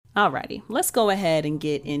Alrighty, let's go ahead and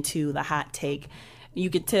get into the hot take. You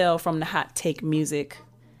could tell from the hot take music.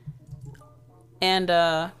 And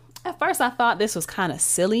at first I thought this was kind of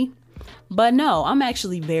silly, but no, I'm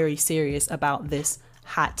actually very serious about this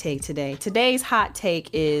hot take today. Today's hot take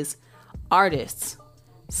is artists,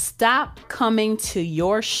 stop coming to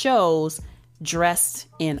your shows dressed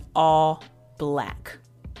in all black.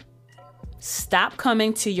 Stop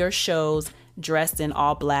coming to your shows dressed in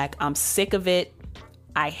all black. I'm sick of it.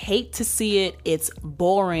 I hate to see it. It's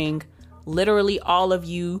boring. Literally all of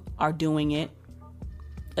you are doing it,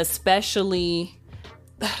 especially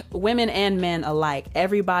women and men alike.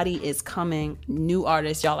 Everybody is coming. New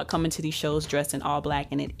artists, y'all are coming to these shows dressed in all black,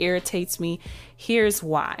 and it irritates me. Here's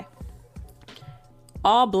why.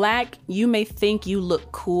 All black, you may think you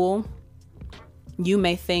look cool. You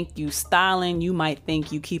may think you styling. You might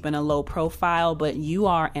think you keeping a low profile, but you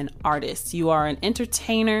are an artist. You are an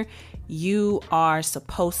entertainer. You are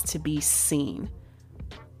supposed to be seen.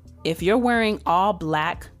 If you're wearing all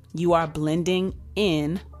black, you are blending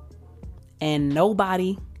in and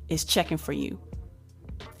nobody is checking for you.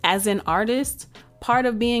 As an artist, part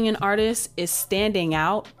of being an artist is standing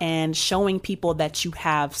out and showing people that you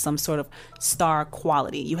have some sort of star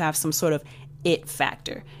quality. You have some sort of it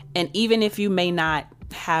factor. And even if you may not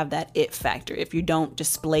have that it factor, if you don't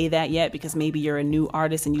display that yet because maybe you're a new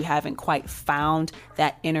artist and you haven't quite found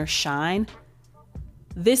that inner shine,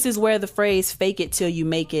 this is where the phrase fake it till you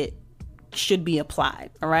make it should be applied.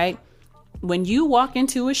 All right. When you walk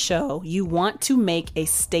into a show, you want to make a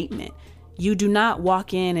statement. You do not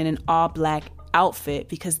walk in an all black outfit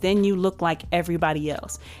because then you look like everybody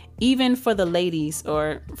else. Even for the ladies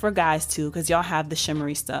or for guys too, because y'all have the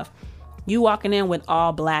shimmery stuff. You walking in with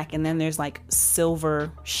all black and then there's like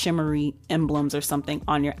silver shimmery emblems or something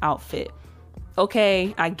on your outfit.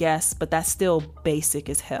 Okay, I guess, but that's still basic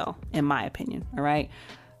as hell, in my opinion. All right.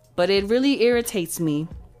 But it really irritates me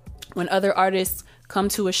when other artists come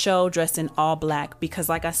to a show dressed in all black, because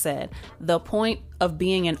like I said, the point of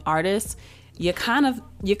being an artist, you kind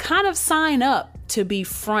of sign up to be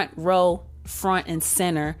front row, front and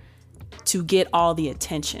center to get all the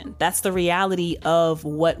attention. That's the reality of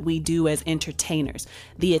what we do as entertainers.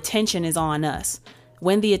 The attention is on us.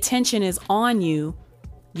 When the attention is on you,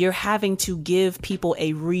 you're having to give people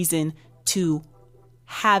a reason to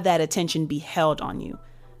have that attention be held on you.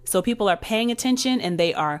 So people are paying attention and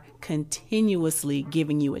they are continuously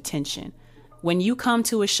giving you attention. When you come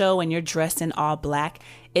to a show and you're dressed in all black,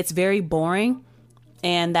 it's very boring.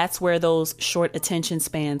 And that's where those short attention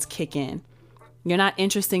spans kick in. You're not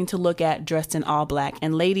interesting to look at dressed in all black.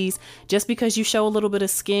 And ladies, just because you show a little bit of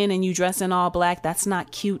skin and you dress in all black, that's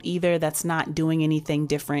not cute either. That's not doing anything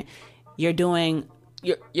different. It's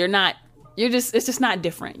just not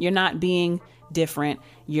different. You're not being different.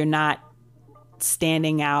 You're not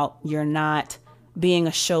standing out. You're not being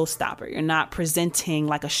a showstopper. You're not presenting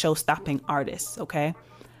like a show-stopping artist. Okay.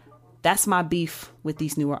 That's my beef with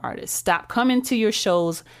these newer artists. Stop coming to your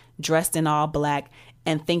shows dressed in all black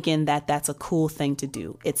and thinking that that's a cool thing to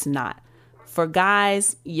do. It's not. For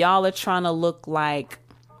guys, y'all are trying to look like,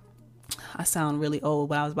 I sound really old,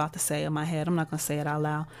 what I was about to say in my head. I'm not going to say it out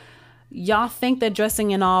loud. Y'all think that dressing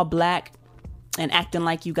in all black and acting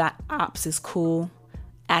like you got ops is cool.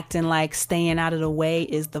 Acting like staying out of the way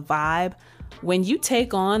is the vibe. When you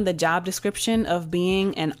take on the job description of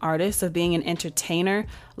being an artist, of being an entertainer,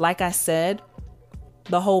 like I said,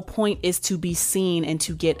 the whole point is to be seen and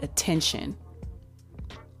to get attention.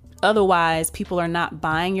 Otherwise, people are not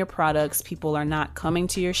buying your products. People are not coming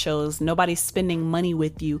to your shows. Nobody's spending money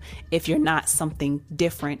with you if you're not something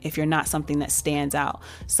different, if you're not something that stands out.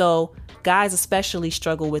 So guys especially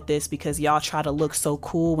struggle with this because y'all try to look so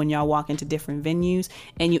cool when y'all walk into different venues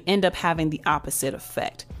and you end up having the opposite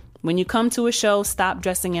effect. When you come to a show, stop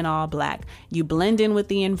dressing in all black. You blend in with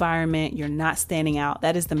the environment. You're not standing out.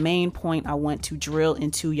 That is the main point I want to drill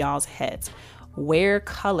into y'all's heads. Wear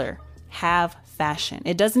color. Have fashion.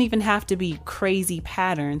 It doesn't even have to be crazy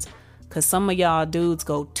patterns because some of y'all dudes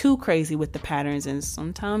go too crazy with the patterns and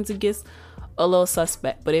sometimes it gets a little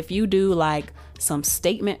suspect. But if you do like some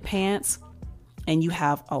statement pants and you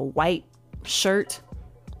have a white shirt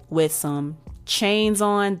with some chains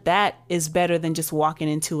on, that is better than just walking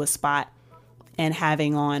into a spot and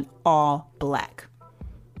having on all black.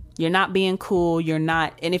 You're not being cool. You're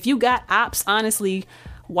not. And if you got ops, honestly,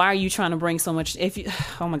 why are you trying to bring so much?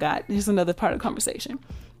 Oh my God, here's another part of the conversation.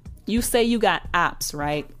 You say you got ops,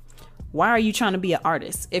 right? Why are you trying to be an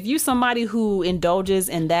artist? If you're somebody who indulges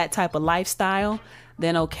in that type of lifestyle,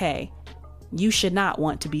 then okay, you should not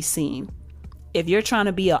want to be seen. if you're trying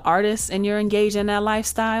to be an artist and you're engaged in that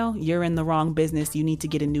lifestyle, you're in the wrong business. You need to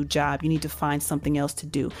get a new job. You need to find something else to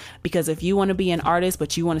do. Because if you want to be an artist,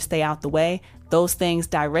 but you want to stay out the way, those things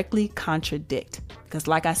directly contradict. Because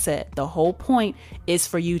like I said, the whole point is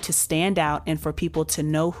for you to stand out and for people to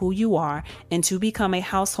know who you are and to become a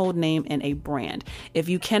household name and a brand. If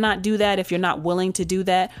you cannot do that, if you're not willing to do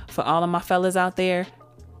that, for all of my fellas out there,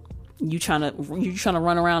 you trying to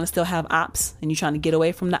run around and still have ops and you trying to get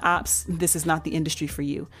away from the ops, this is not the industry for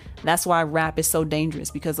you. That's why rap is so dangerous,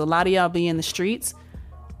 because a lot of y'all be in the streets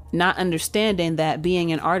not understanding that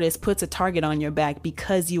being an artist puts a target on your back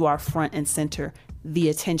because you are front and center, the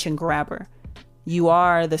attention grabber. You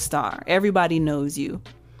are the star. Everybody knows you.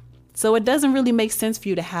 So it doesn't really make sense for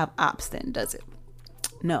you to have ops then, does it?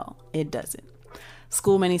 No, it doesn't.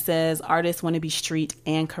 School Money says artists want to be street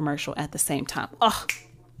and commercial at the same time. Oh,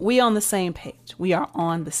 we on the same page. We are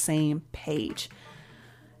on the same page.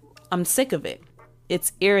 I'm sick of it.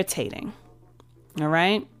 It's irritating. All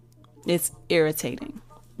right? It's irritating.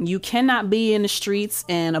 You cannot be in the streets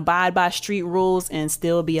and abide by street rules and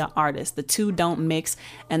still be an artist. The two don't mix.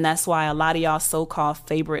 And that's why a lot of y'all so-called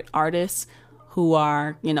favorite artists who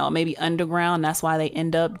are, maybe underground, that's why they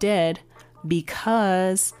end up dead,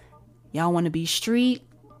 because y'all want to be street,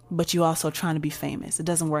 but you also trying to be famous. It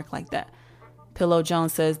doesn't work like that. Pillow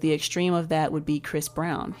Jones says the extreme of that would be Chris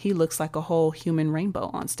Brown. He looks like a whole human rainbow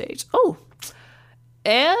on stage. Oh,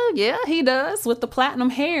 yeah, he does with the platinum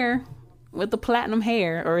hair.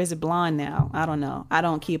 Or is it blonde now? I don't know. I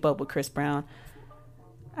don't keep up with Chris Brown.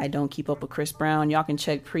 Y'all can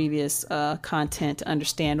check previous content to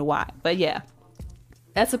understand why. But yeah,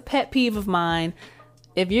 that's a pet peeve of mine.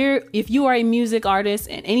 If you are a music artist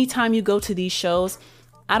and anytime you go to these shows,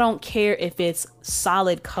 I don't care if it's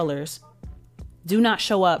solid colors. Do not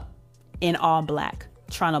show up in all black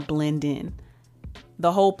trying to blend in.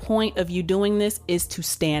 The whole point of you doing this is to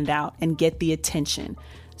stand out and get the attention.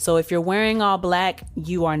 So if you're wearing all black,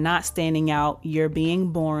 you are not standing out. You're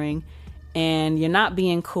being boring and you're not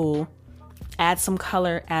being cool. Add some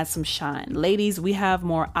color, add some shine. Ladies, we have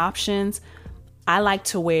more options. I like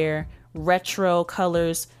to wear retro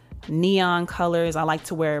colors, neon colors. I like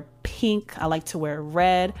to wear pink. I like to wear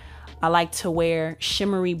red. I like to wear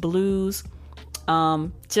shimmery blues.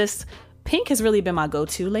 Just pink has really been my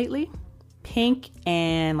go-to lately. Pink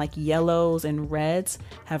and like yellows and reds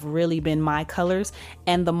have really been my colors.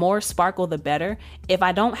 And the more sparkle, the better. If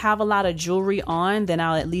I don't have a lot of jewelry on, then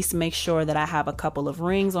I'll at least make sure that I have a couple of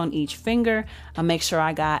rings on each finger. I'll make sure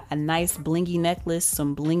I got a nice blingy necklace,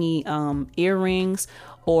 some blingy earrings,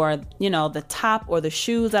 or, the top or the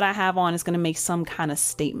shoes that I have on is going to make some kind of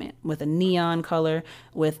statement with a neon color,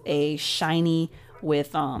 with a shiny,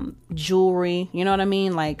 with jewelry, you know what I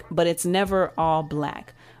mean? But it's never all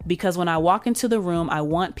black, because when I walk into the room, I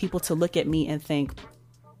want people to look at me and think,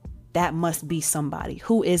 that must be somebody.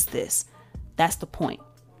 Who is this? That's the point.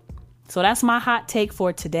 So that's my hot take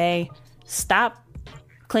for today. Stop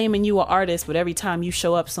claiming you are artist, but every time you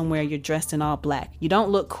show up somewhere, you're dressed in all black. You don't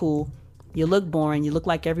look cool. You look boring. You look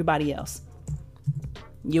like everybody else.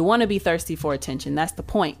 You want to be thirsty for attention. That's the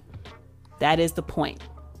point. That is the point.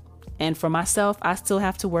 And for myself, I still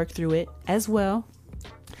have to work through it as well.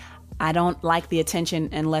 I don't like the attention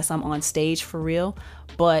unless I'm on stage for real,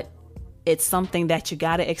 but it's something that you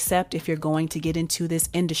got to accept if you're going to get into this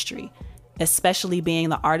industry, especially being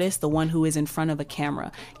the artist, the one who is in front of a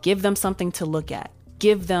camera. Give them something to look at.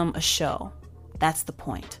 Give them a show. That's the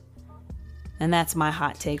point. And that's my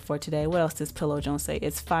hot take for today. What else does Pillow Jones say?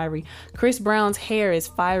 It's fiery. Chris Brown's hair is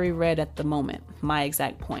fiery red at the moment. My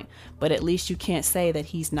exact point. But at least you can't say that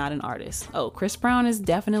he's not an artist. Oh, Chris Brown is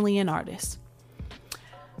definitely an artist.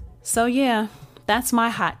 So yeah, that's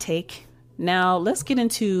my hot take. Now let's get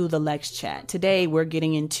into the Lex chat. Today we're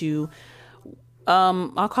getting into,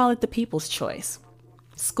 I'll call it the people's choice.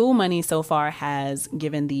 School Money so far has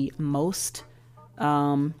given the most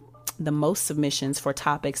submissions for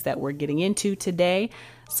topics that we're getting into today.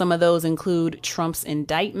 Some of those include Trump's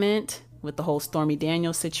indictment with the whole Stormy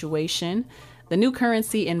Daniels situation, the new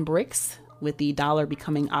currency in BRICS with the dollar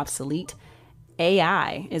becoming obsolete,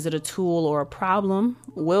 AI, is it a tool or a problem?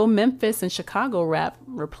 Will Memphis and Chicago rap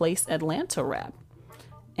replace Atlanta rap?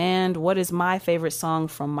 And what is my favorite song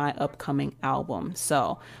from my upcoming album?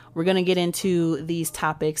 So we're going to get into these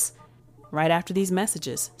topics right after these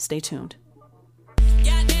messages. Stay tuned.